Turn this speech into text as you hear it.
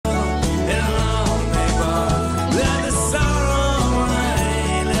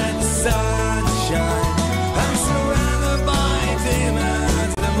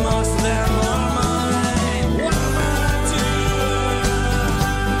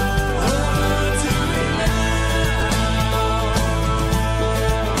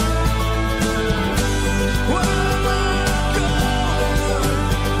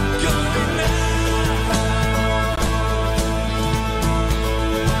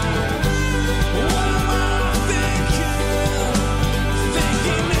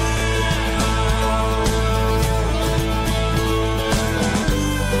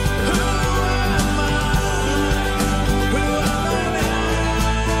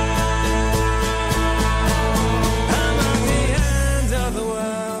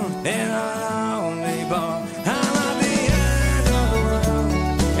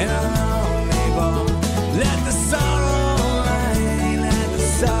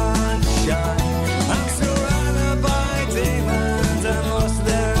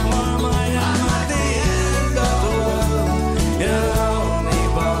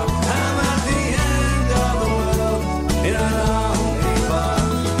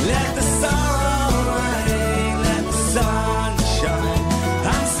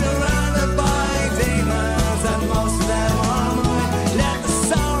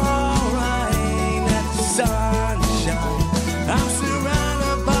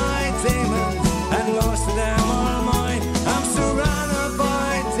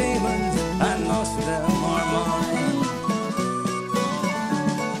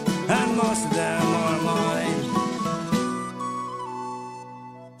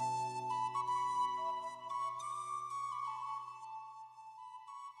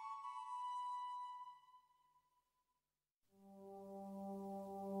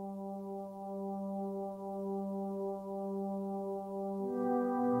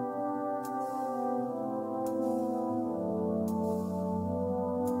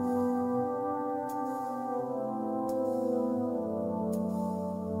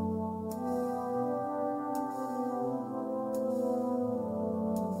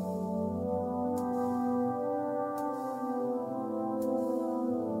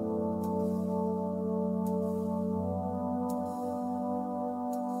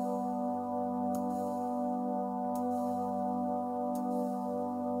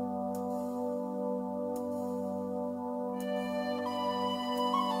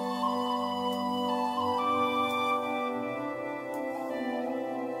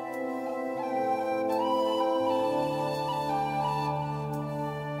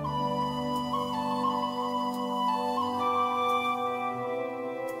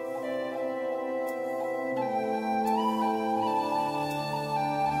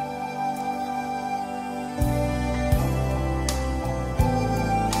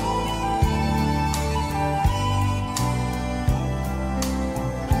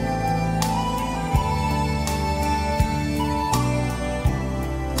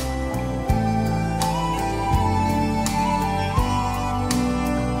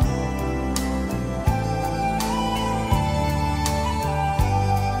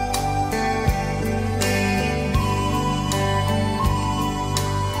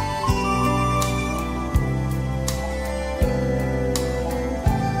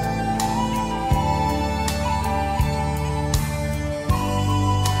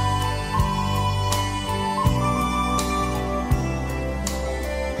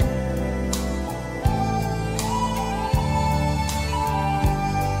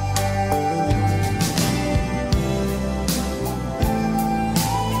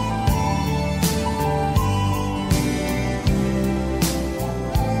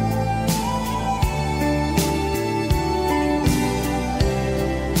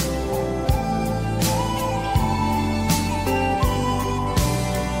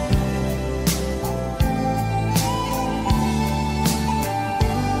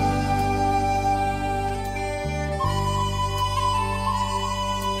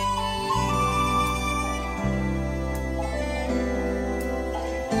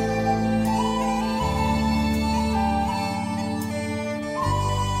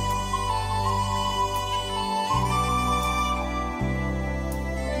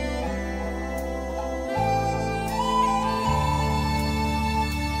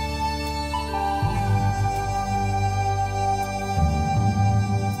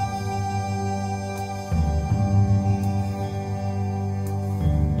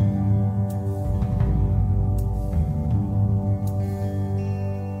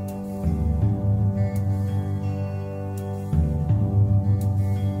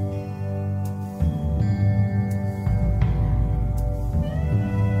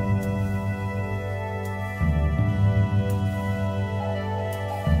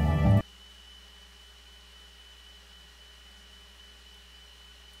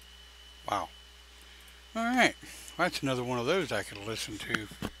Wow. All right. That's another one of those I could listen to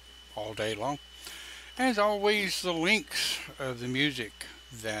all day long. As always, the links of the music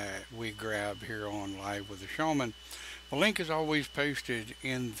that we grab here on Live with the Shaman, the link is always posted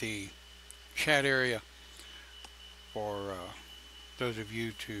in the chat area for those of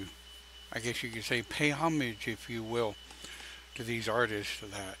you to, I guess you could say, pay homage, if you will, to these artists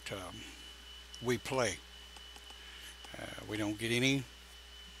that we play. We don't get any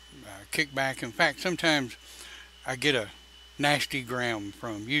kickback. In fact, sometimes I get a nasty gram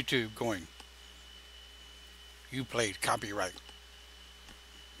from YouTube going, "You played copyright."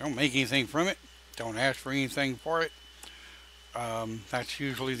 Don't make anything from it. Don't ask for anything for it. That's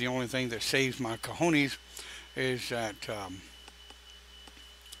usually the only thing that saves my cojones, is that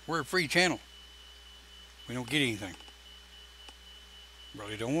we're a free channel. We don't get anything.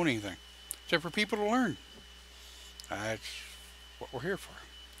 Really don't want anything. Except for people to learn. That's what we're here for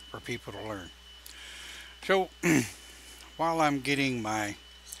people to learn. So, while I'm getting my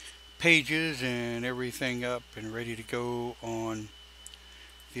pages and everything up and ready to go on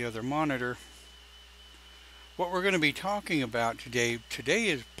the other monitor, what we're going to be talking about today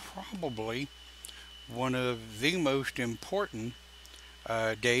is probably one of the most important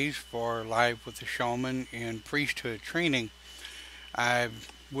days for Live with the Shaman and priesthood training. I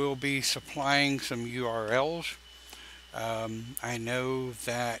will be supplying some URLs. I know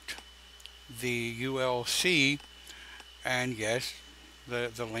that the ULC, and yes,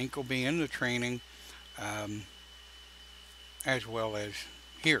 the link will be in the training, as well as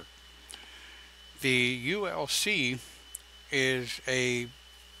here. The ULC is a,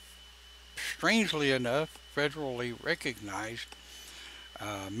 strangely enough, federally recognized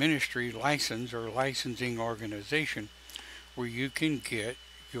ministry license or licensing organization where you can get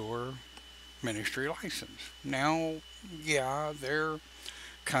your ministry license. Now, yeah, they're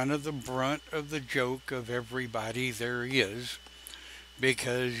kind of the brunt of the joke of everybody there is,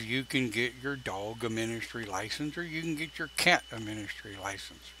 because you can get your dog a ministry license or you can get your cat a ministry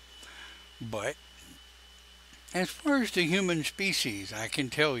license. But as far as the human species, I can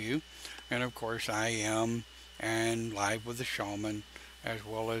tell you, and of course I am, and Live with the Shaman, as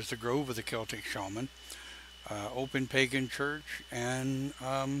well as the Grove of the Celtic Shaman, Open Pagan Church, and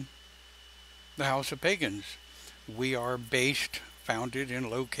the House of Pagans. We are based, founded, and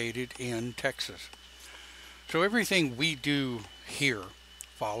located in Texas. So everything we do here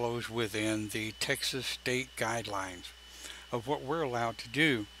follows within the Texas state guidelines of what we're allowed to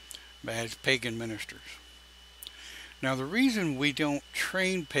do as pagan ministers. Now, the reason we don't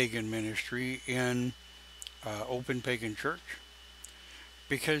train pagan ministry in Open Pagan Church,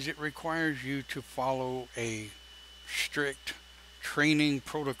 because it requires you to follow a strict training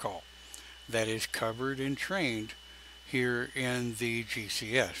protocol that is covered and trained here in the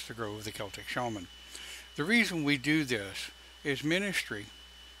GCS, the Grove of the Celtic Shaman. The reason we do this is ministry,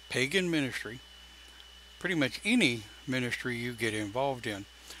 pagan ministry, pretty much any ministry you get involved in,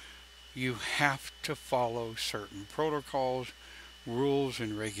 you have to follow certain protocols, rules,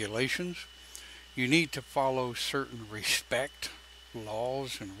 and regulations. You need to follow certain respect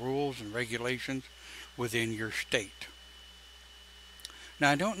laws and rules and regulations within your state. Now,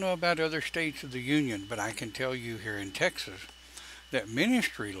 I don't know about other states of the Union, but I can tell you here in Texas that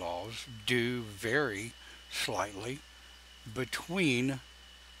ministry laws do vary slightly between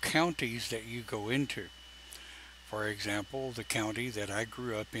counties that you go into. For example, the county that I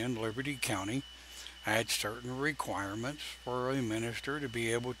grew up in, Liberty County, had certain requirements for a minister to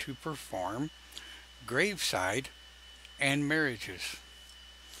be able to perform graveside and marriages.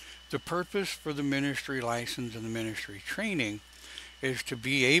 The purpose for the ministry license and the ministry training is to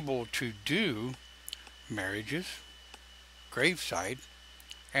be able to do marriages, graveside,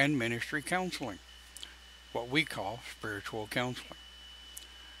 and ministry counseling, what we call spiritual counseling.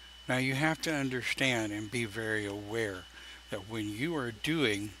 Now, you have to understand and be very aware that when you are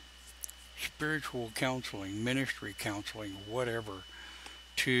doing spiritual counseling, ministry counseling, whatever,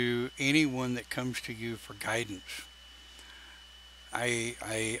 to anyone that comes to you for guidance,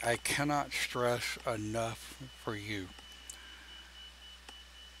 I cannot stress enough for you.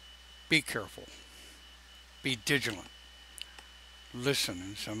 Be careful. Be vigilant. Listen,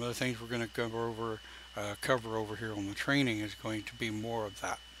 and some of the things we're going to cover over here on the training is going to be more of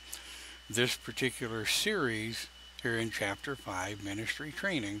that. This particular series here in Chapter 5, Ministry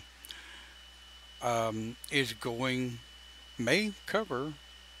Training, may cover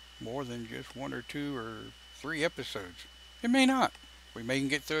more than just 1 or 2 or 3 episodes. It may not. We may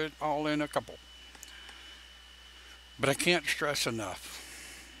get through it all in a couple. But I can't stress enough.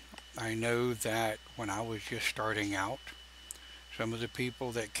 I know that when I was just starting out, Some of the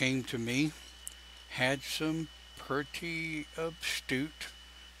people that came to me had some pretty astute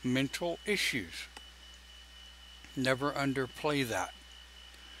mental issues. Never underplay that.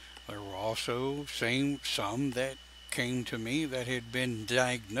 There were also some that came to me that had been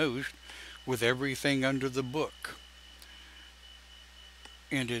diagnosed with everything under the book.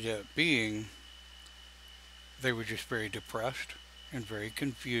 Ended up being they were just very depressed and very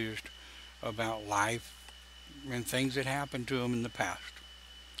confused about life and things that happened to them in the past.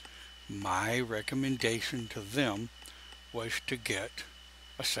 My recommendation to them was to get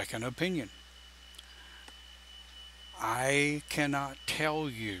a second opinion. I cannot tell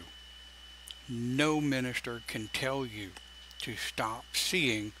you, no minister can tell you to stop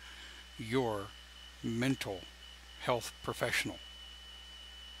seeing your mental health professional.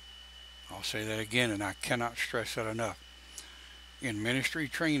 I'll say that again, and I cannot stress that enough. In ministry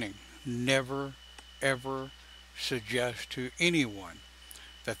training, never ever suggest to anyone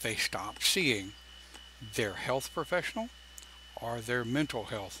that they stop seeing their health professional or their mental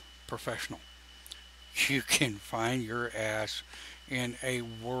health professional. You can find your ass in a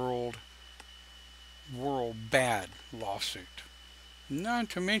world bad lawsuit. Not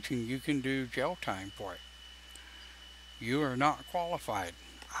to mention you can do jail time for it. You are not qualified.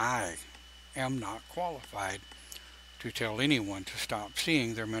 I am not qualified to tell anyone to stop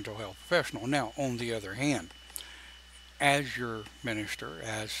seeing their mental health professional. Now, on the other hand, as your minister,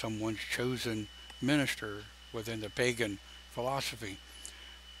 as someone's chosen minister within the pagan philosophy,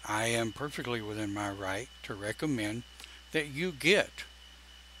 I am perfectly within my right to recommend that you get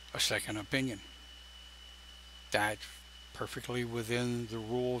a second opinion. That's perfectly within the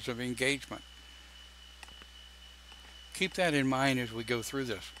rules of engagement. Keep that in mind as we go through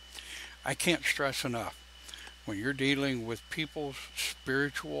this. I can't stress enough, when you're dealing with people's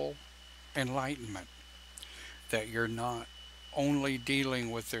spiritual enlightenment, that you're not only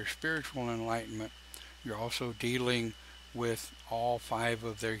dealing with their spiritual enlightenment, you're also dealing with all 5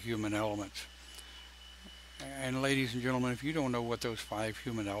 of their human elements. And ladies and gentlemen, if you don't know what those 5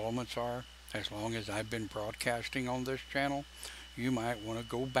 human elements are, as long as I've been broadcasting on this channel, you might want to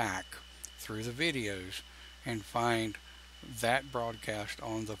go back through the videos and find that broadcast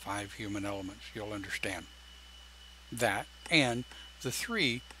on the 5 human elements. You'll understand that and the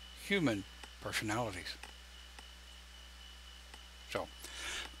 3 human personalities. So,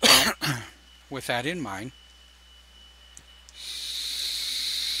 with that in mind,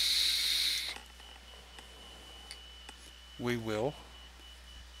 we will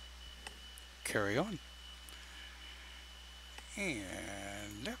carry on.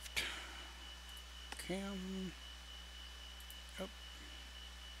 And left. Cam. Up.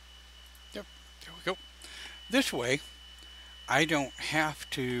 Yep. There we go. This way, I don't have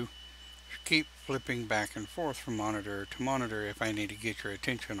to keep flipping back and forth from monitor to monitor if I need to get your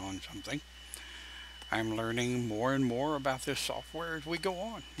attention on something. I'm learning more and more about this software as we go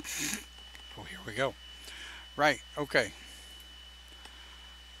on. So here we go. Right, okay.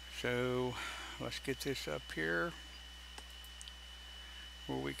 So let's get this up here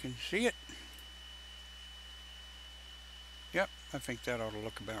where we can see it. Yep, I think that ought to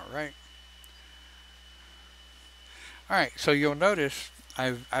look about right. Alright, so you'll notice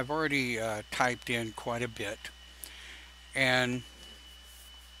I've already typed in quite a bit, and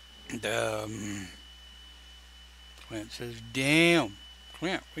Clint says, damn,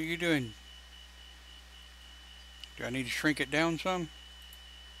 Clint, what are you doing? Do I need to shrink it down some?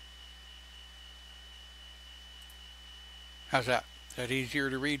 How's that? Is that easier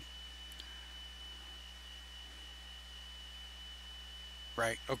to read?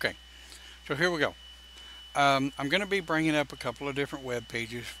 Right, okay. So here we go. I'm going to be bringing up a couple of different web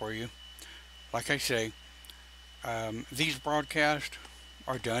pages for you. Like I say, these broadcasts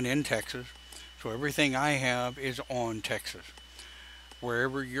are done in Texas, so everything I have is on Texas.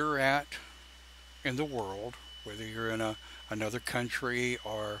 Wherever you're at in the world, whether you're in another country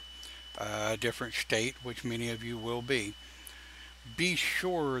or a different state, which many of you will be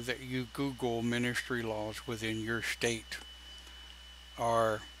sure that you Google ministry laws within your state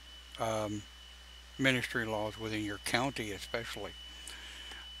or ministry laws within your county especially.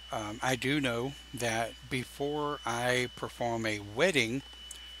 I do know that before I perform a wedding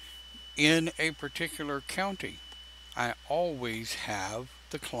in a particular county, I always have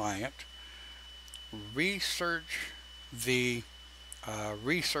the client research the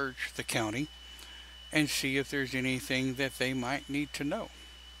county and see if there's anything that they might need to know.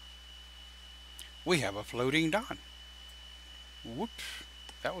 We have a floating Don. Whoops,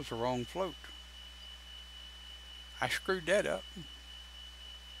 that was the wrong float. I screwed that up.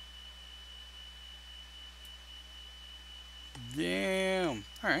 Damn.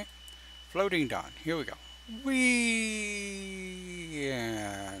 All right. Floating Dawn. Here we go. Whee!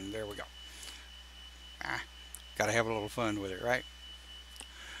 And there we go. Ah, gotta have a little fun with it, right?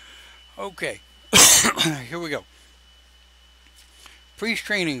 Okay. Here we go. Priest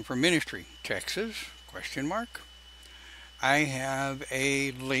training for ministry, Texas? Question mark. I have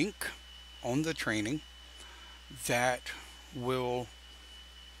a link on the training that will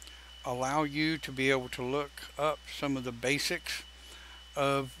allow you to be able to look up some of the basics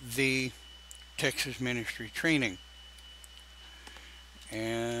of the Texas ministry training.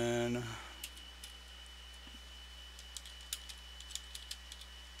 And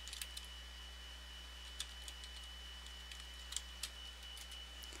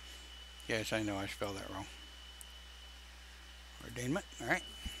yes, I know I spelled that wrong. Ordainment. All right.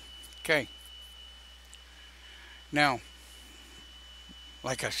 Okay. Now,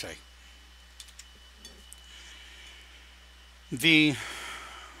 like I say, the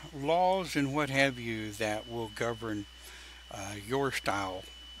laws and what have you that will govern your style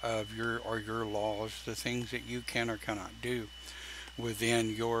of your laws, the things that you can or cannot do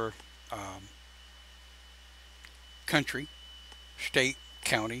within your country, state,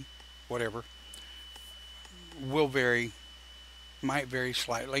 county, whatever, will vary, might vary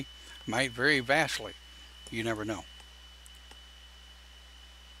slightly, might vary vastly. You never know.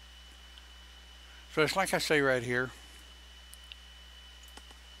 So it's like I say right here.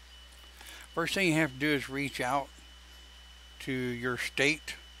 First thing you have to do is reach out to your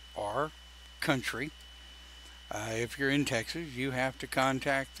state or country. If you're in Texas, you have to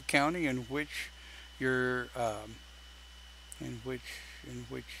contact the county in which you're,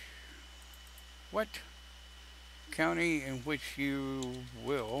 what county in which you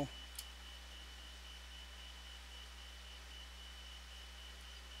will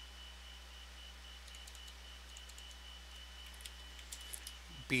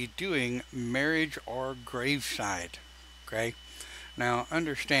be doing marriage or graveside. Okay, now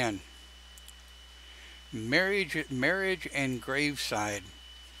understand, marriage and graveside,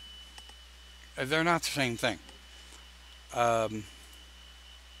 they're not the same thing.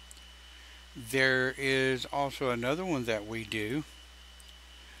 There is also another one that we do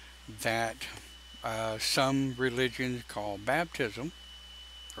that some religions call baptism,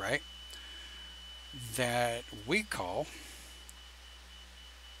 right? That we call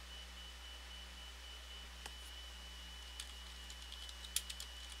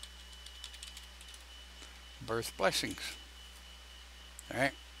birth blessings, all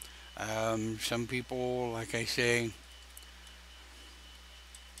right? Some people, like I say,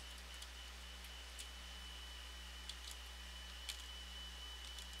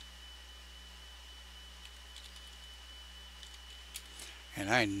 and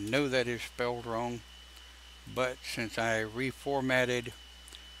I know that is spelled wrong, but since I reformatted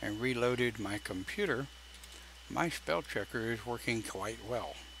and reloaded my computer, my spell checker is working quite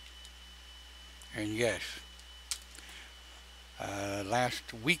well. And yes, last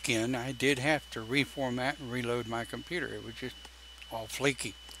weekend I did have to reformat and reload my computer. It was just all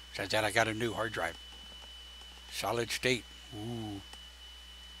flaky. Says that I got a new hard drive. Solid state. Ooh.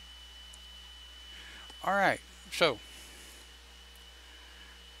 Alright, so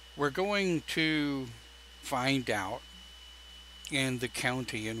we're going to find out in the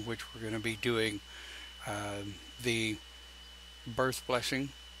county in which we're going to be doing the birth blessing,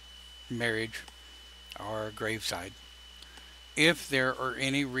 marriage, or graveside, if there are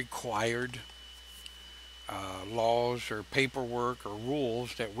any required laws or paperwork or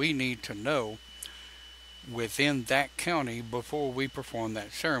rules that we need to know within that county before we perform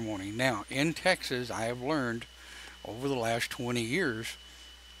that ceremony. Now, in Texas, I have learned over the last 20 years,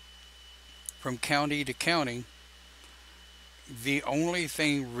 from county to county, the only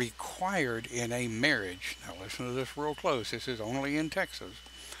thing required in a marriage, now listen to this real close, this is only in Texas,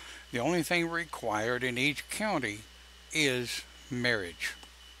 the only thing required in each county is marriage.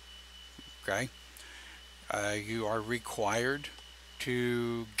 Okay? You are required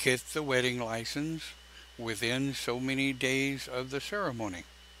to get the wedding license within so many days of the ceremony.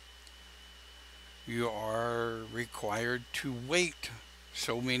 You are required to wait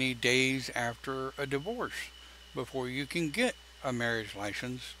so many days after a divorce before you can get a marriage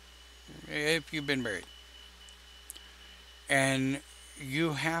license if you've been married. And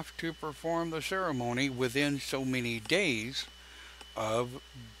you have to perform the ceremony within so many days of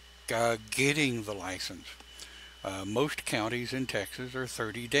getting the license. Most counties in Texas are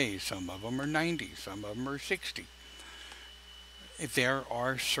 30 days. Some of them are 90. Some of them are 60. There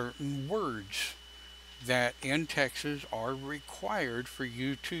are certain words that in Texas are required for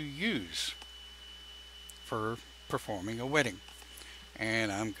you to use for performing a wedding.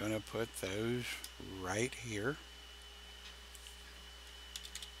 And I'm going to put those right here.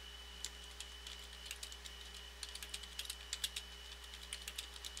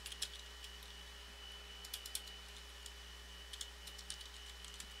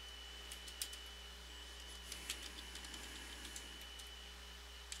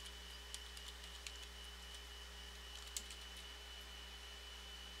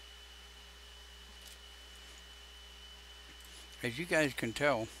 As you guys can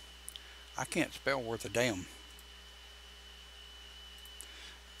tell, I can't spell worth a damn.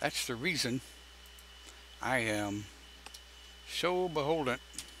 That's the reason I am so beholden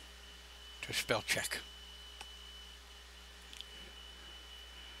to spell check.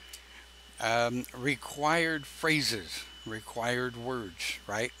 Required phrases, required words,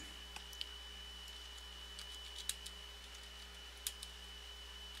 right?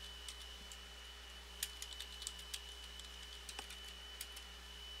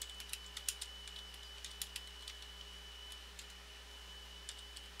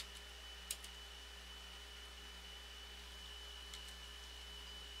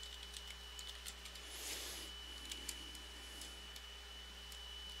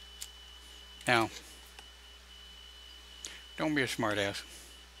 Now, don't be a smartass.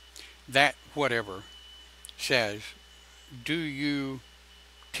 That whatever says, do you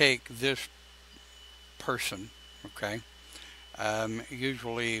take this person, okay?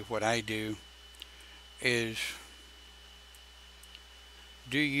 Usually what I do is,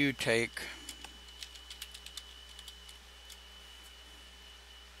 do you take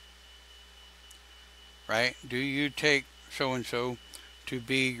right? Do you take so-and-so to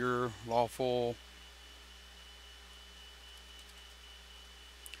be your lawful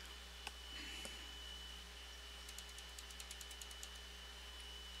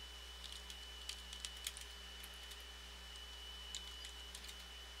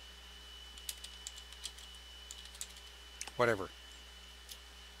whatever?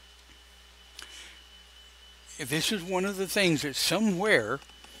 This is one of the things that somewhere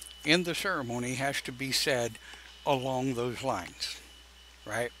in the ceremony has to be said along those lines,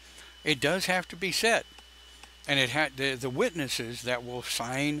 right? It does have to be said. And it had the witnesses that will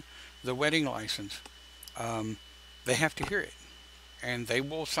sign the wedding license, they have to hear it. And they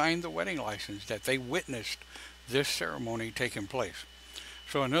will sign the wedding license that they witnessed this ceremony taking place.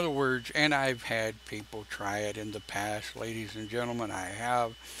 So in other words, and I've had people try it in the past, ladies and gentlemen, I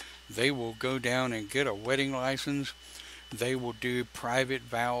have. They will go down and get a wedding license. They will do private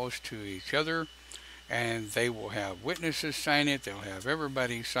vows to each other, and they will have witnesses sign it. They'll have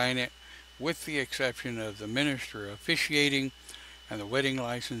everybody sign it, with the exception of the minister officiating, and the wedding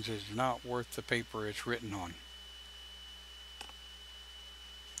license is not worth the paper it's written on.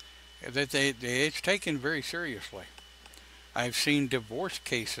 It's taken very seriously. I've seen divorce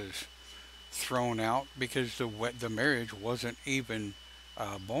cases thrown out because the marriage wasn't even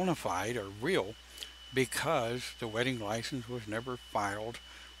bona fide or real, because the wedding license was never filed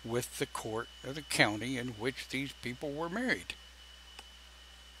with the court or the county in which these people were married.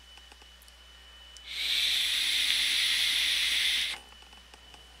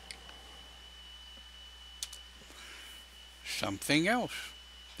 Something else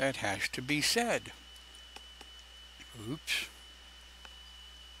that has to be said. Oops.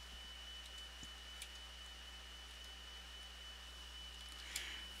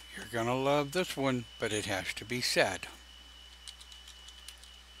 You're gonna love this one, but it has to be said.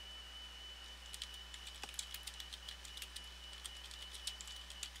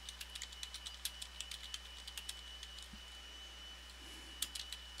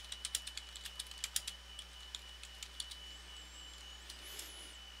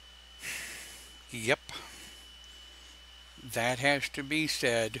 Yep. That has to be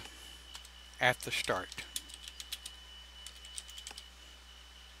said at the start.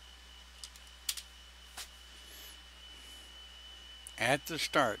 At the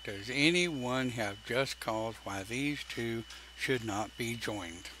start, does anyone have just cause why these two should not be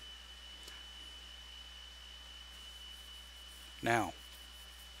joined? Now,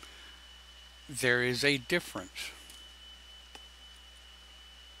 there is a difference.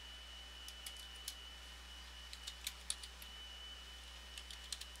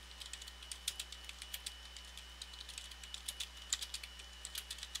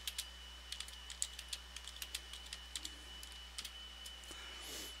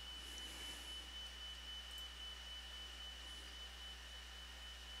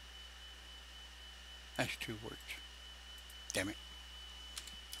 That's two words. Damn it.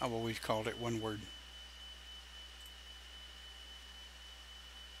 I've always called it one word.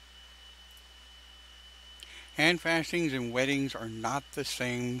 Hand fastings and weddings are not the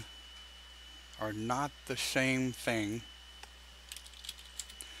same thing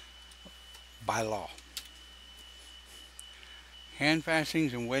by law. Hand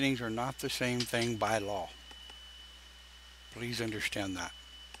fastings and weddings are not the same thing by law. Please understand that.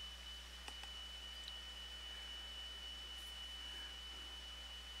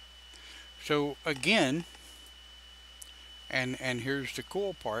 So again, and here's the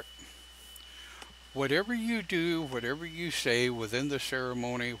cool part, whatever you do, whatever you say within the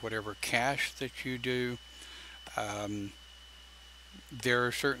ceremony, whatever cash that you do, um, there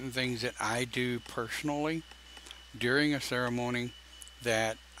are certain things that I do personally during a ceremony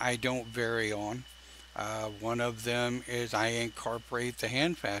that I don't vary on. One of them is I incorporate the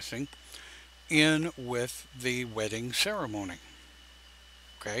hand fasting in with the wedding ceremony.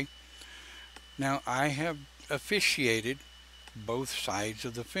 Okay? Now, I have officiated both sides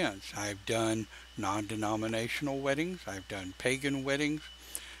of the fence. I've done non-denominational weddings, I've done pagan weddings,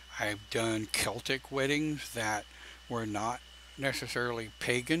 I've done Celtic weddings that were not necessarily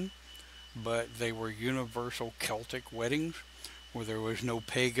pagan, but they were universal Celtic weddings where there was no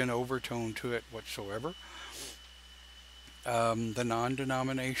pagan overtone to it whatsoever. The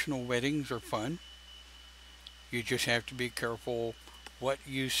non-denominational weddings are fun. You just have to be careful what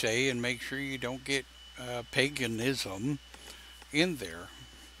you say and make sure you don't get paganism in there.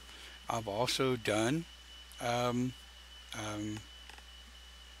 I've also done, um, um,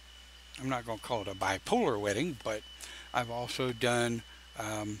 I'm not going to call it a bipolar wedding, but I've also done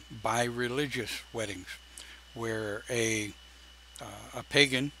bi-religious weddings where a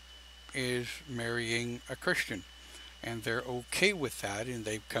pagan is marrying a Christian, and they're okay with that, and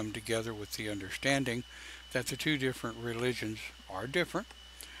they've come together with the understanding that the two different religions are different,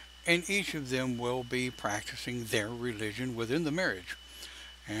 and each of them will be practicing their religion within the marriage.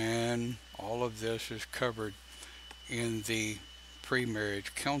 And all of this is covered in the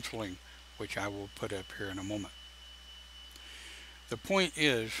pre-marriage counseling, which I will put up here in a moment. The point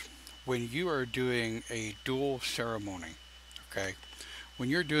is, when you are doing a dual ceremony, okay, when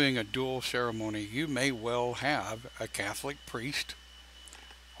you're doing a dual ceremony, you may well have a Catholic priest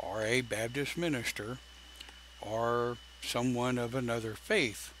or a Baptist minister or someone of another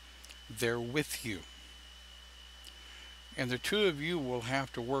faith there with you. And the two of you will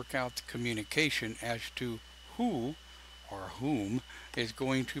have to work out the communication as to who or whom is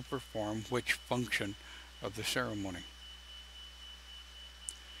going to perform which function of the ceremony.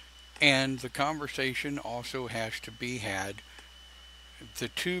 And the conversation also has to be had, the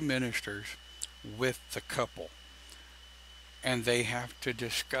two ministers with the couple. And they have to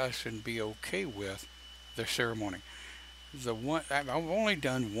discuss and be okay with the ceremony. The one I've only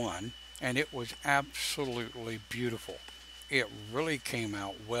done one, and it was absolutely beautiful. It really came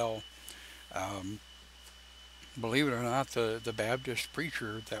out well. Um, Believe it or not, the Baptist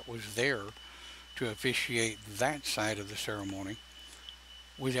preacher that was there to officiate that side of the ceremony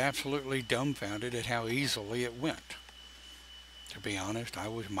was absolutely dumbfounded at how easily it went. To be honest, I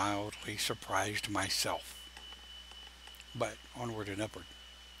was mildly surprised myself. But onward and upward.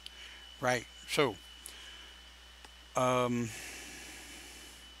 Right, so, um,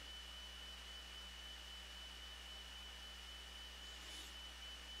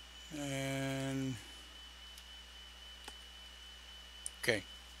 and, okay.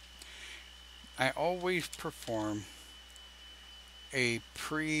 I always perform a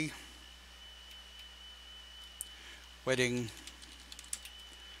pre-wedding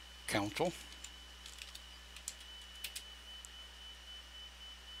counsel.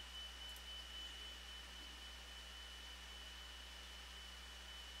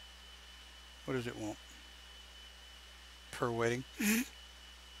 What does it want? Per wedding?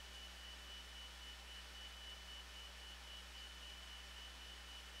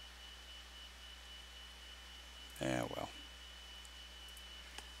 Yeah, well.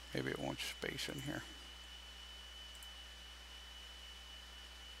 Maybe it wants space in here.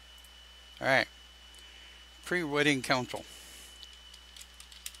 Alright. Pre-wedding counsel.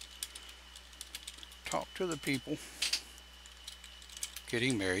 Talk to the people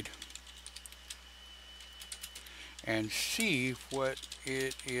getting married and see what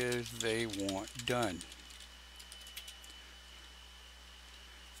it is they want done.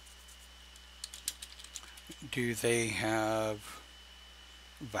 Do they have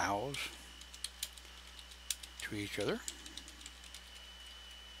vows to each other?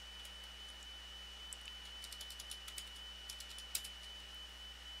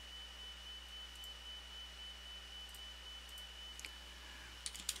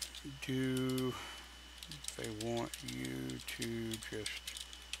 Do they want you to just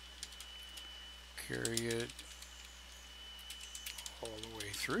carry it all the way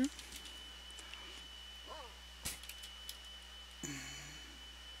through.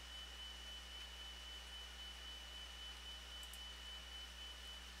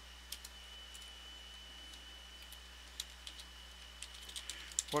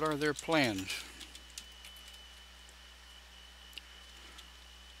 What are their plans?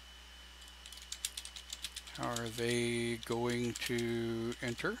 How are they going to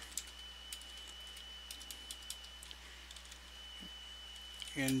enter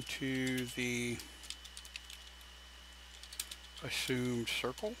into the assumed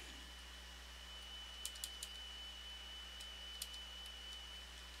circle?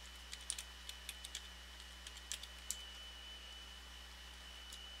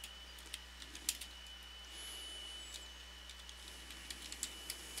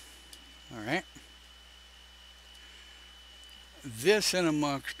 All right. This and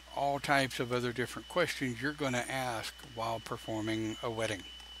amongst all types of other different questions you're going to ask while performing a wedding.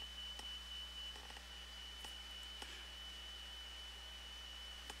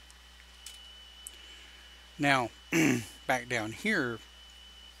 Now, back down here,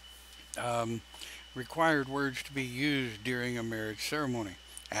 required words to be used during a marriage ceremony.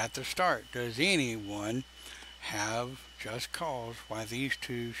 At the start, does anyone have just cause why these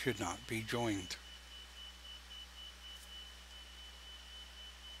two should not be joined?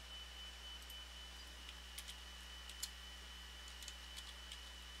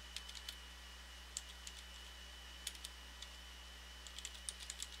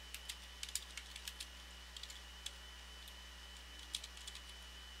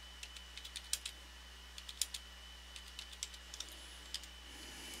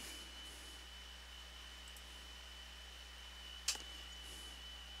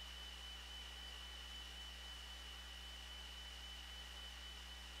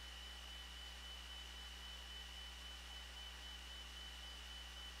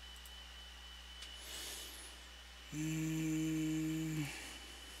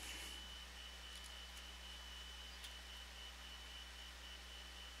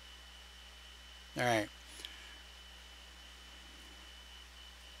 All right.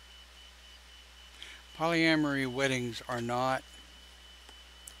 Polyamory weddings are not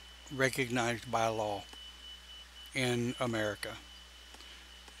recognized by law in America.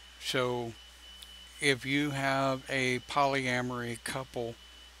 So if you have a polyamory couple,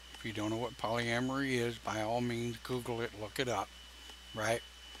 if you don't know what polyamory is, by all means Google it, look it up, right?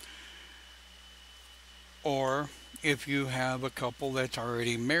 Or if you have a couple that's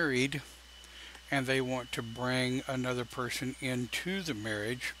already married and they want to bring another person into the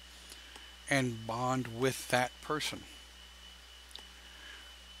marriage and bond with that person.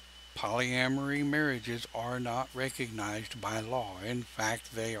 Polyamory marriages are not recognized by law. In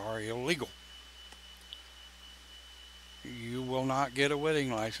fact, they are illegal. You will not get a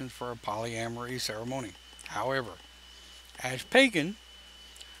wedding license for a polyamory ceremony. However, as pagan,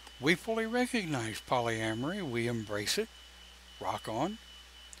 we fully recognize polyamory. We embrace it. Rock on.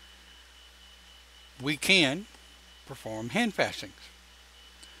 We can perform hand fastings.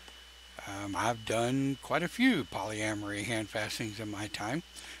 I've done quite a few polyamory hand fastings in my time.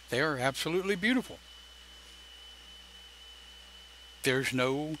 They are absolutely beautiful. There's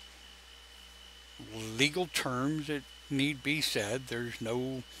no legal terms that need be said. There's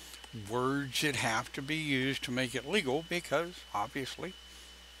no words that have to be used to make it legal because obviously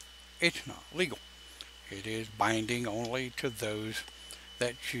it's not legal. It is binding only to those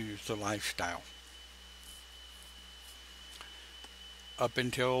that choose the lifestyle. Up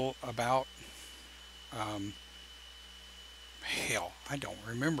until about, I don't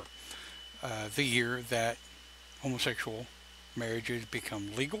remember, the year that homosexual marriages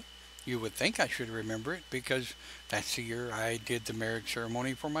become legal. You would think I should remember it because that's the year I did the marriage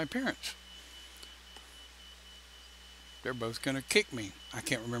ceremony for my parents. They're both going to kick me. I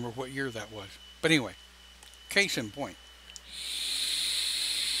can't remember what year that was. But anyway, case in point.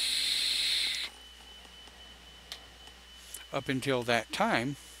 Up until that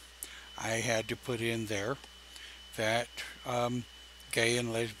time, I had to put in there that gay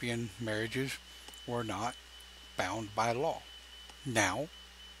and lesbian marriages were not bound by law. Now,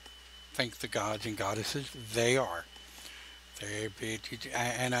 thank the gods and goddesses, they are.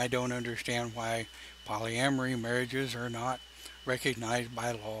 And I don't understand why polyamory marriages are not recognized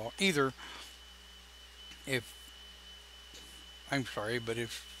by law either. I'm sorry, but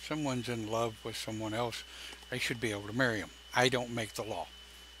if someone's in love with someone else, they should be able to marry them. I don't make the law.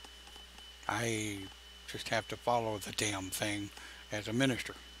 I just have to follow the damn thing as a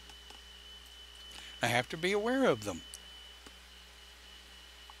minister. I have to be aware of them.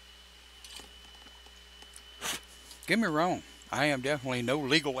 Get me wrong. I am definitely no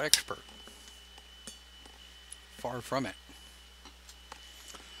legal expert. Far from it.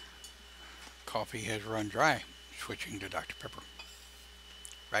 Coffee has run dry. Switching to Dr. Pepper.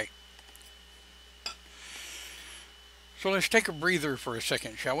 Right? So let's take a breather for a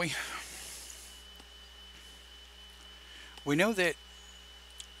second, shall we? We know that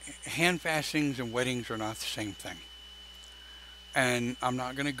hand fastings and weddings are not the same thing. And I'm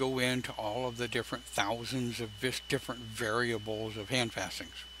not going to go into all of the different thousands of different variables of hand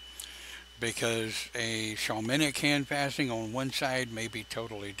fastings, because a shamanic hand fasting on one side may be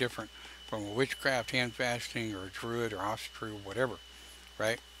totally different from a witchcraft hand fasting or a druid or ostru, whatever,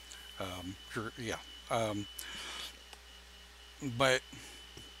 right? Yeah. But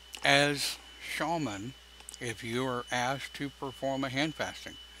as shaman, if you are asked to perform a hand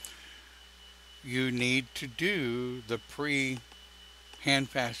fasting, you need to do the pre-hand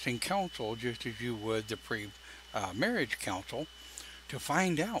fasting council just as you would the pre-marriage council to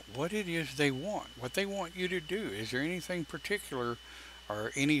find out what it is they want, what they want you to do. Is there anything particular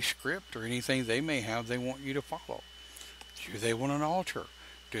or any script or anything they may have they want you to follow? Do they want an altar?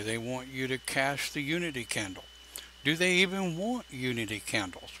 Do they want you to cast the unity candle? Do they even want unity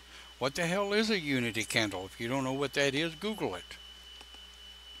candles? What the hell is a unity candle? If you don't know what that is, Google it.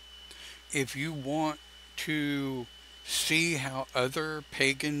 If you want to see how other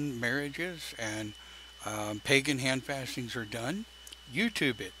pagan marriages and pagan hand fastings are done,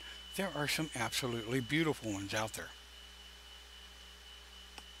 YouTube it. There are some absolutely beautiful ones out there.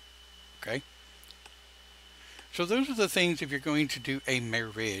 Okay? So those are the things if you're going to do a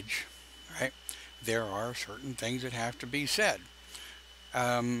marriage, right? There are certain things that have to be said.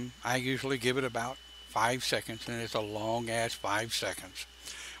 I usually give it about 5 seconds, and it's a long ass 5 seconds.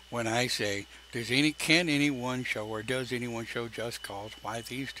 When I say, can anyone show or does anyone show just cause why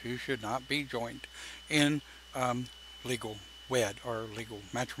these two should not be joined in legal wed or legal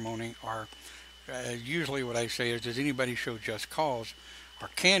matrimony? Or usually what I say is, does anybody show just cause, or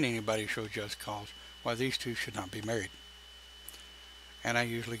can anybody show just cause why these two should not be married? And I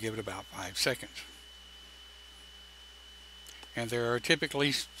usually give it about 5 seconds. And there are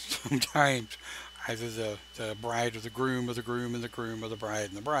typically sometimes either the bride or the groom or the groom and the groom or the bride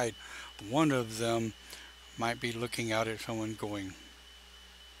and the bride. One of them might be looking out at someone going,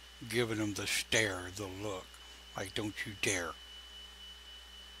 giving them the stare, the look, like don't you dare.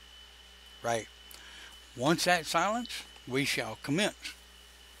 Right? Once that silence, we shall commence.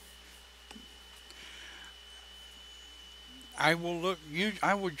 I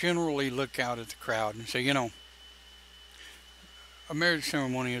would generally look out at the crowd and say, a marriage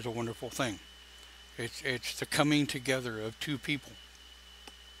ceremony is a wonderful thing. It's the coming together of two people.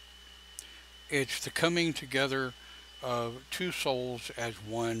 It's the coming together of two souls as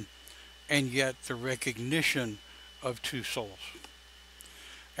one, and yet the recognition of two souls.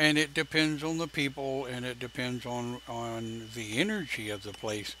 And it depends on the people, and it depends on the energy of the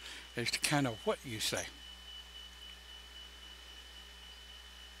place as to kind of what you say.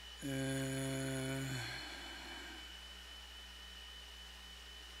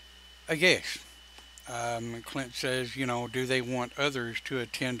 Yes. Clint says, do they want others to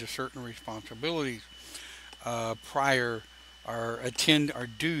attend to certain responsibilities prior, or attend or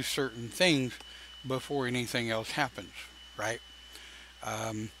do certain things before anything else happens, right?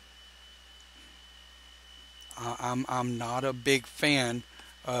 I'm not a big fan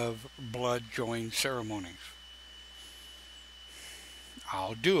of blood join ceremonies.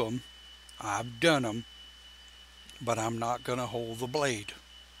 I'll do them. I've done them, but I'm not going to hold the blade.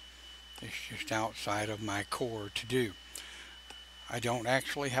 It's just outside of my core to do. I don't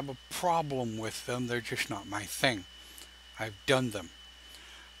actually have a problem with them. They're just not my thing. I've done them.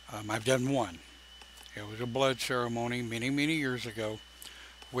 I've done one. It was a blood ceremony many, many years ago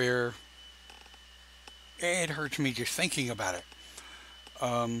where it hurts me just thinking about it.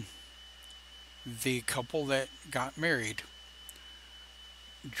 The couple that got married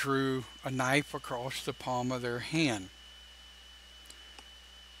drew a knife across the palm of their hand,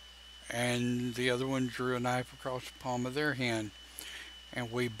 and the other one drew a knife across the palm of their hand,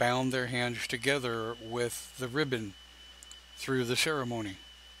 and we bound their hands together with the ribbon through the ceremony.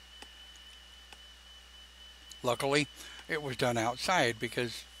 Luckily, it was done outside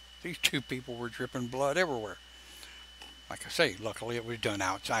because these two people were dripping blood everywhere. Like I say, luckily it was done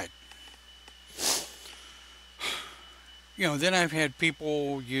outside. Then I've had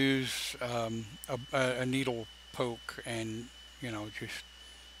people use a needle poke, and just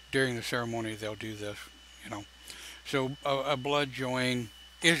during the ceremony they'll do this. So a blood join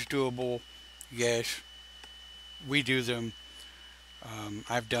is doable. Yes, we do them.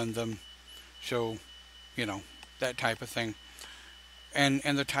 I've done them. So that type of thing. and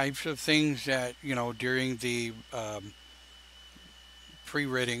the types of things that, during the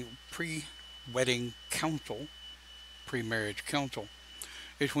pre-wedding council, pre-marriage council,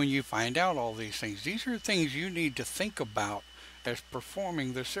 is when you find out all these things. These are things you need to think about as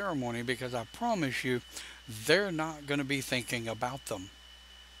performing the ceremony, because I promise you, they're not going to be thinking about them.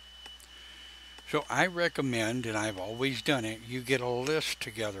 So I recommend, and I've always done it, you get a list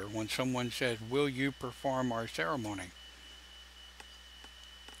together when someone says, will you perform our ceremony?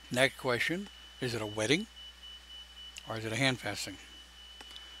 Next question, is it a wedding or is it a hand fasting?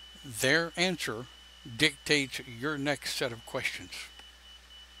 Their answer dictates your next set of questions.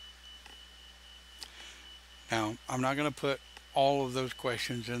 Now, I'm not going to put all of those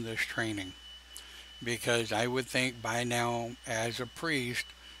questions in this training, because I would think by now, as a priest,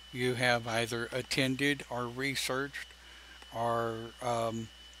 you have either attended or researched or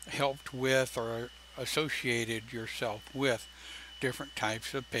helped with or associated yourself with different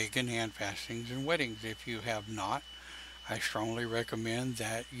types of pagan hand fastings and weddings. If you have not, I strongly recommend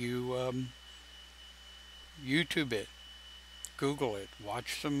that you YouTube it, Google it,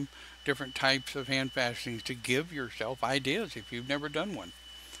 watch some different types of hand fastings to give yourself ideas if you've never done one.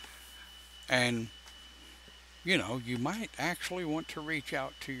 And you might actually want to reach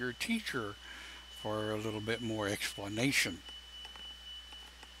out to your teacher for a little bit more explanation.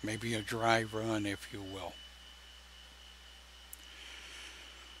 Maybe a dry run, if you will.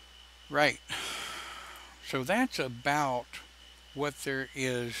 Right. So that's about what there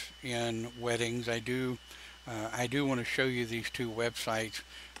is in weddings. I do want to show you these two websites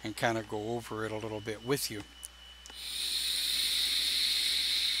and kind of go over it a little bit with you.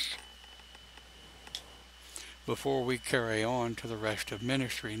 Before we carry on to the rest of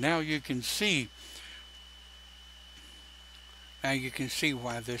ministry. Now you can see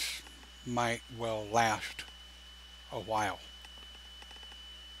why this might well last a while.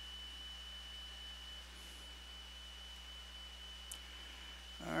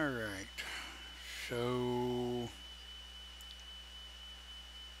 All right. So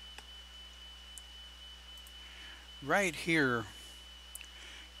right here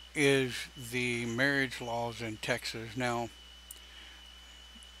is the marriage laws in Texas. Now,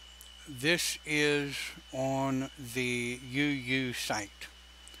 this is on the UU site.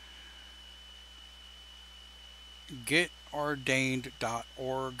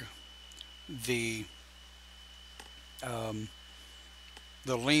 getordained.org. The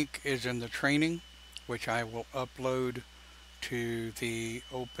link is in the training, which I will upload to the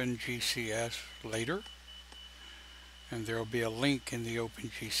OpenGCS later. And there will be a link in the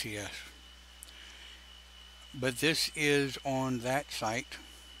OpenGCS. But this is on that site,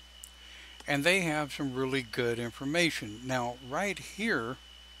 and they have some really good information. Now, right here,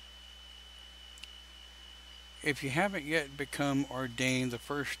 if you haven't yet become ordained, the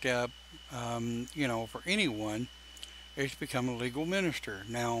first step, for anyone, is to become a legal minister.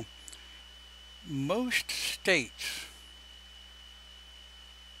 Now, most states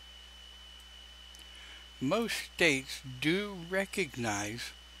do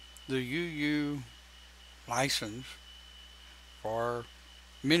recognize the UU license for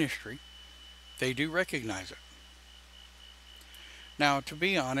ministry. They do recognize it. Now, to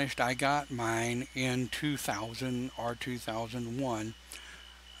be honest, I got mine in 2000 or 2001.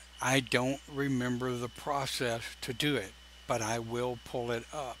 I don't remember the process to do it, but I will pull it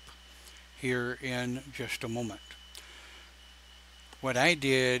up here in just a moment. What I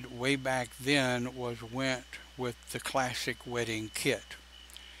did way back then was went with the classic wedding kit,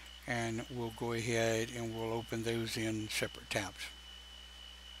 and we'll go ahead and we'll open those in separate tabs.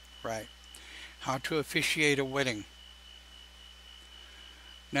 Right. How to officiate a wedding.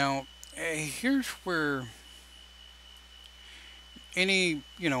 Now, here's where any,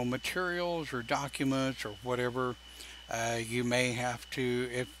 materials or documents or whatever you may have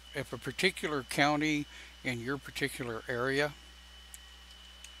to, if a particular county in your particular area,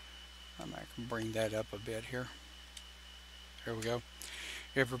 I can bring that up a bit here. There we go.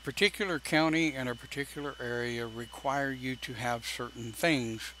 If a particular county and a particular area require you to have certain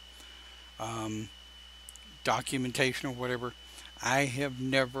things, documentation or whatever, I have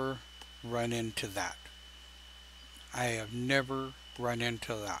never run into that.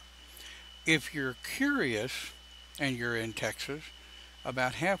 If you're curious and you're in Texas,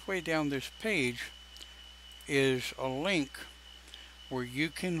 about halfway down this page is a link where you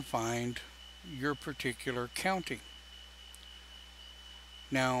can find your particular county.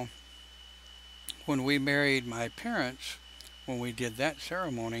 Now, when we married my parents, when we did that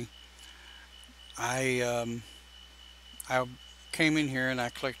ceremony, I came in here and I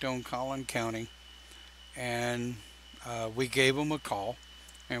clicked on Collin County, and We gave them a call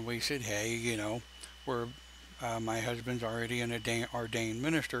and we said, hey, we're my husband's already an ordained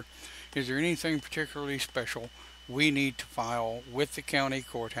minister. Is there anything particularly special we need to file with the county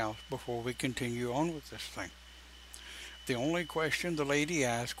courthouse before we continue on with this thing? The only question the lady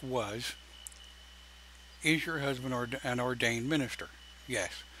asked was, is your husband an ordained minister?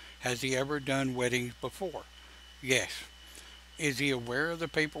 Yes. Has he ever done weddings before? Yes. Is he aware of the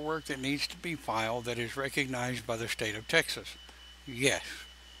paperwork that needs to be filed that is recognized by the state of Texas? Yes.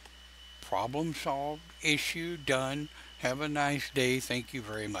 Problem solved, issue done, have a nice day, thank you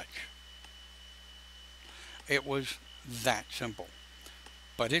very much. It was that simple.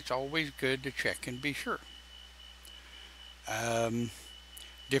 But it's always good to check and be sure.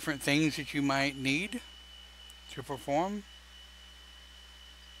 Different things that you might need to perform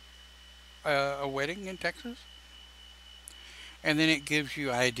a wedding in Texas. And then it gives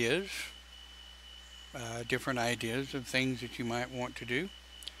you ideas, different ideas of things that you might want to do.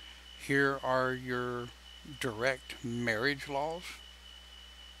 Here are your direct marriage laws.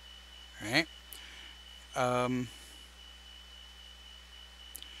 Right? And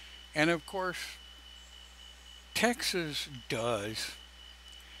of course, Texas does,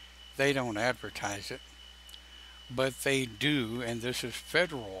 they don't advertise it, but they do, and this is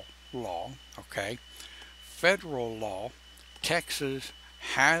federal law, okay? Federal law, Texas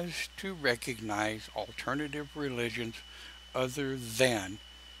has to recognize alternative religions other than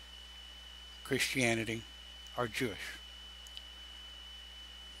Christianity or Jewish.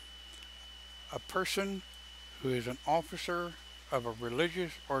 A person who is an officer of a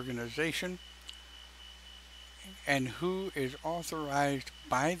religious organization and who is authorized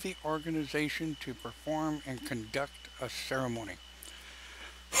by the organization to perform and conduct a ceremony.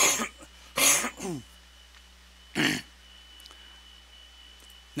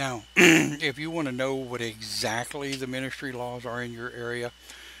 Now, if you want to know what exactly the ministry laws are in your area,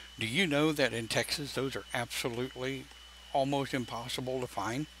 do you know that in Texas those are absolutely almost impossible to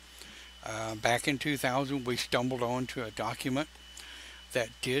find? Back in 2000, we stumbled onto a document that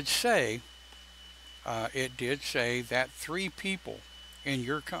did say, that 3 people in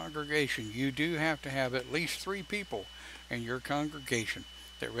your congregation, you do have to have at least 3 people in your congregation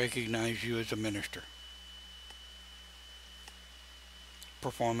that recognize you as a minister.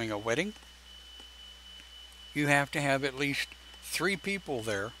 Performing a wedding, you have to have at least 3 people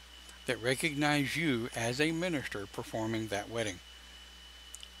there that recognize you as a minister performing that wedding.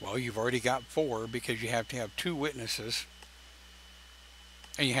 Well, you've already got 4 because you have to have 2 witnesses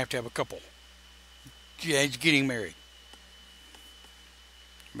and you have to have a couple. Yeah, it's getting married.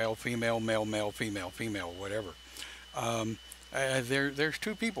 Male, female, male, male, female, female, whatever. There's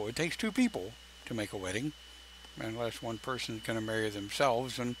 2 people. It takes 2 people to make a wedding, unless one person is going to marry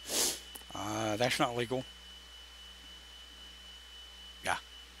themselves, and that's not legal. Yeah.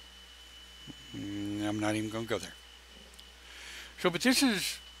 I'm not even going to go there. So, but this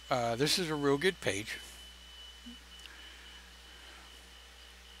is a real good page.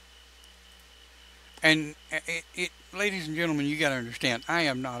 And ladies and gentlemen, you got to understand, I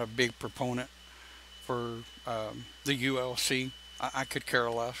am not a big proponent for the ULC. I could care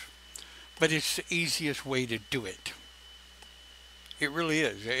less. But it's the easiest way to do it. It really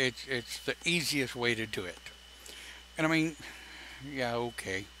is. It's the easiest way to do it. And I mean, yeah,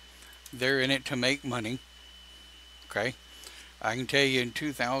 okay. They're in it to make money. Okay. I can tell you in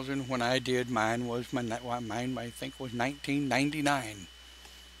 2000 when I did mine I think was 1999.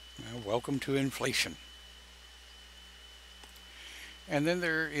 Welcome to inflation. And then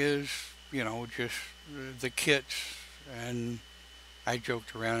there is, just the kits, and I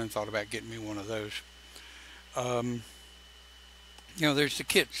joked around and thought about getting me one of those. There's the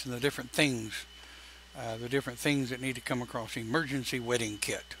kits and the different things that need to come across. Emergency wedding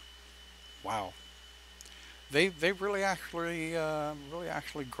kit. Wow. They've really actually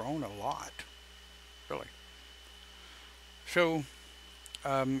grown a lot, really. So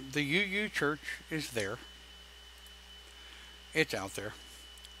the UU Church is there. It's out there.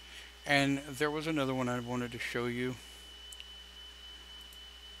 And there was another one I wanted to show you.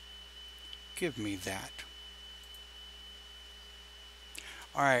 Give me that.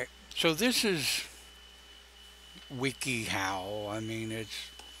 Alright, so this is WikiHow. I mean, it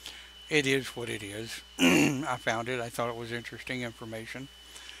is what it is. I found it. I thought it was interesting information.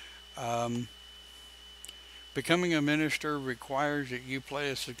 Becoming a minister requires that you play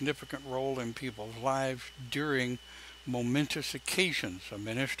a significant role in people's lives during momentous occasions. A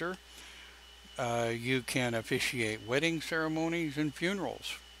minister, you can officiate wedding ceremonies and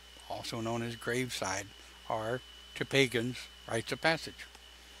funerals, also known as graveside, or to pagans, rites of passage.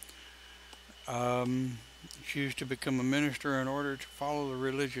 choose to become a minister in order to follow the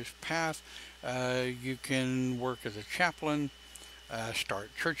religious path. You can work as a chaplain, start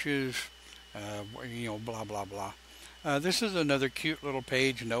churches, blah, blah, blah. This is another cute little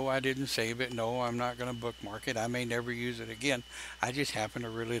page. No, I didn't save it. No, I'm not going to bookmark it. I may never use it again. I just happen to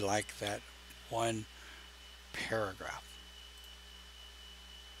really like that one paragraph.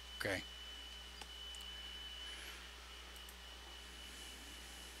 Okay.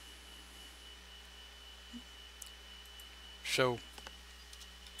 So,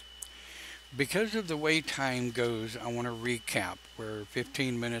 because of the way time goes, I want to recap. We're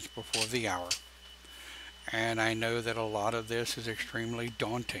 15 minutes before the hour. And I know that a lot of this is extremely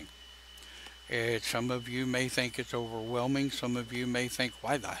daunting. Some of you may think it's overwhelming. Some of you may think,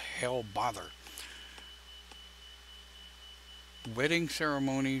 why the hell bother? Wedding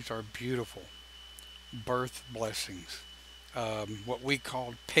ceremonies are beautiful. Birth blessings. What we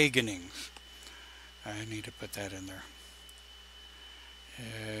call paganings. I need to put that in there.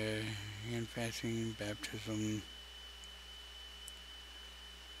 Hand fasting, baptism.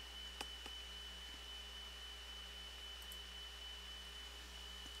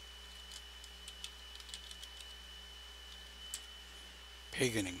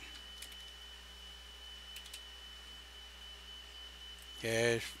 Paganism.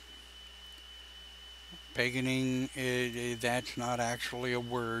 Yes. Paganism, that's not actually a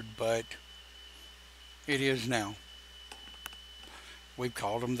word, but it is now. We've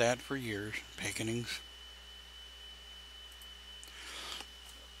called them that for years, paganings.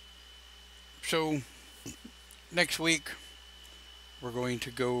 So, next week, we're going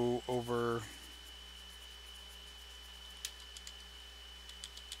to go over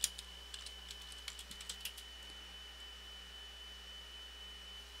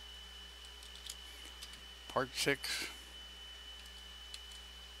part 6.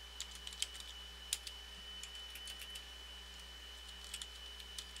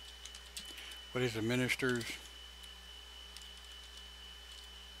 What is a minister's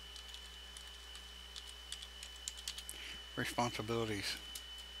responsibilities?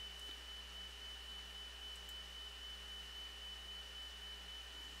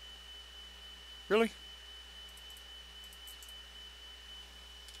 Really?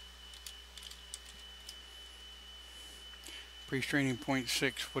 Priest training point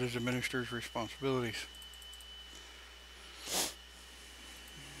 6. What is a minister's responsibilities?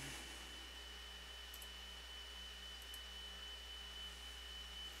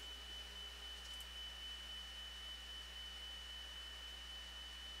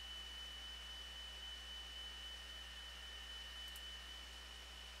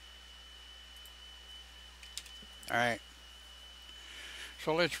 All right.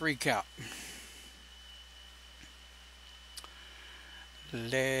 So let's recap.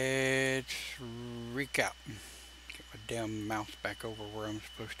 Let's recap. Get my damn mouse back over where I'm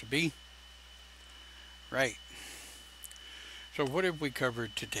supposed to be. Right. So what have we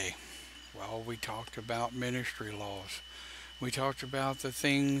covered today? Well, we talked about ministry laws. We talked about the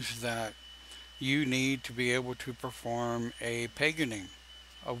things that you need to be able to perform a paganing,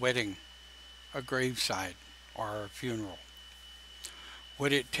 a wedding, a graveside, or a funeral.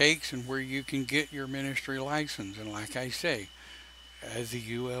 What it takes and where you can get your ministry license. And like I say, the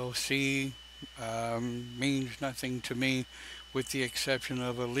ULC means nothing to me with the exception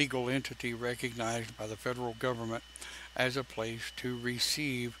of a legal entity recognized by the federal government as a place to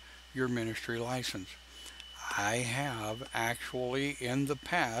receive your ministry license. I have actually in the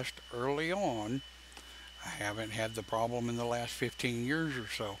past, early on, I haven't had the problem in the last 15 years or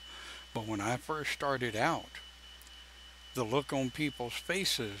so, but when I first started out, the look on people's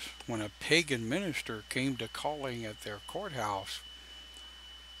faces when a pagan minister came to calling at their courthouse,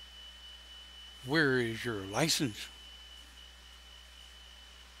 where is your license?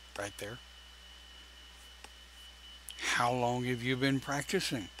 Right there. How long have you been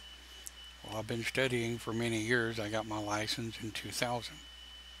practicing? Well, I've been studying for many years. I got my license in 2000.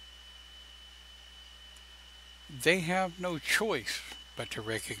 They have no choice but to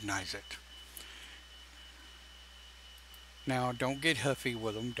recognize it. Now, don't get huffy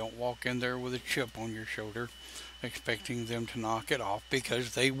with them. Don't walk in there with a chip on your shoulder expecting them to knock it off,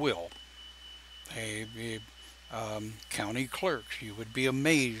 because they will. County clerks, you would be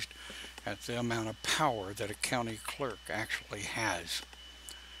amazed at the amount of power that a county clerk actually has.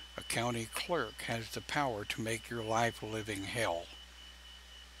 A county clerk has the power to make your life a living hell.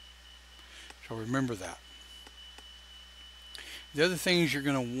 So remember that. The other things you're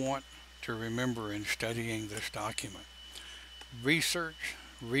going to want to remember in studying this document: research,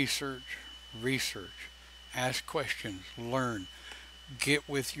 research, research. Ask questions, learn. Get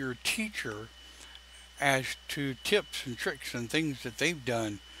with your teacher as to tips and tricks and things that they've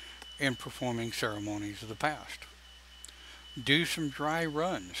done in performing ceremonies of the past. Do some dry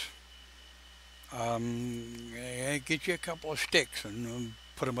runs. Get you a couple of sticks and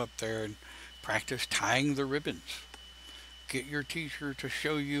put them up there and practice tying the ribbons. Get your teacher to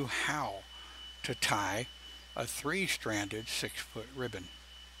show you how to tie a 3-stranded 6-foot ribbon.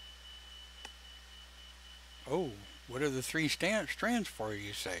 Oh, what are the 3 strands for,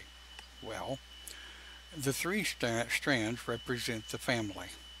 you say? Well, the 3 strands represent the family.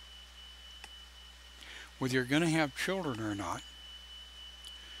 Whether you're going to have children or not,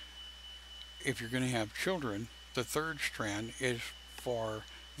 if you're going to have children, the 3rd strand is for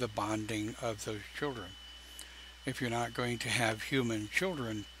the bonding of those children. If you're not going to have human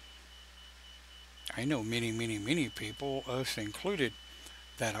children, I know many people, us included,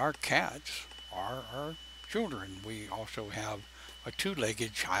 that our cats are our children. We also have a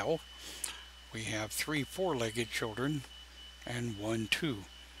 2-legged child. We have 3 4-legged children and 1 2.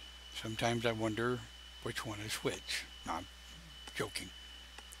 Sometimes I wonder which one is which. No, I'm joking.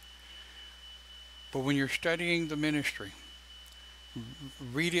 But when you're studying the ministry,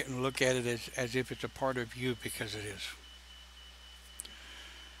 read it and look at it as if it's a part of you, because it is.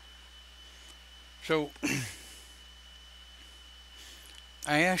 So,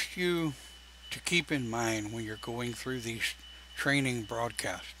 I ask you to keep in mind when you're going through these training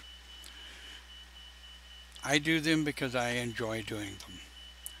broadcasts. I do them because I enjoy doing them.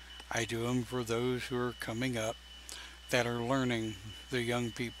 I do them for those who are coming up that are learning, the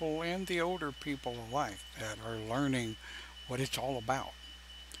young people and the older people alike that are learning what it's all about.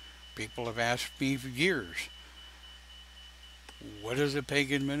 People have asked me for years, what is a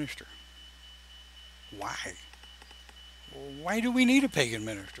pagan minister? Why? Why do we need a pagan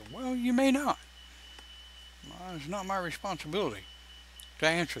minister? Well, you may not. Well, it's not my responsibility to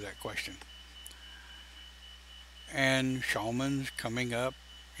answer that question. And shamans coming up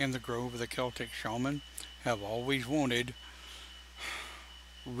in the grove of the Celtic shaman have always wanted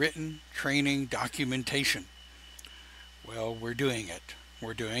written training documentation. Well, we're doing it.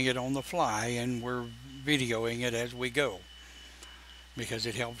 We're doing it on the fly, and we're videoing it as we go, because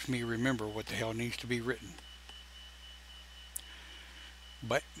it helps me remember what the hell needs to be written.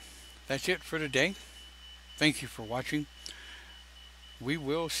 But that's it for today. Thank you for watching. We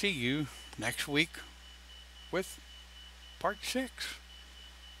will see you next week with part 6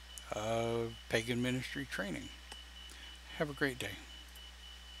 of Pagan Ministry Training. Have a great day.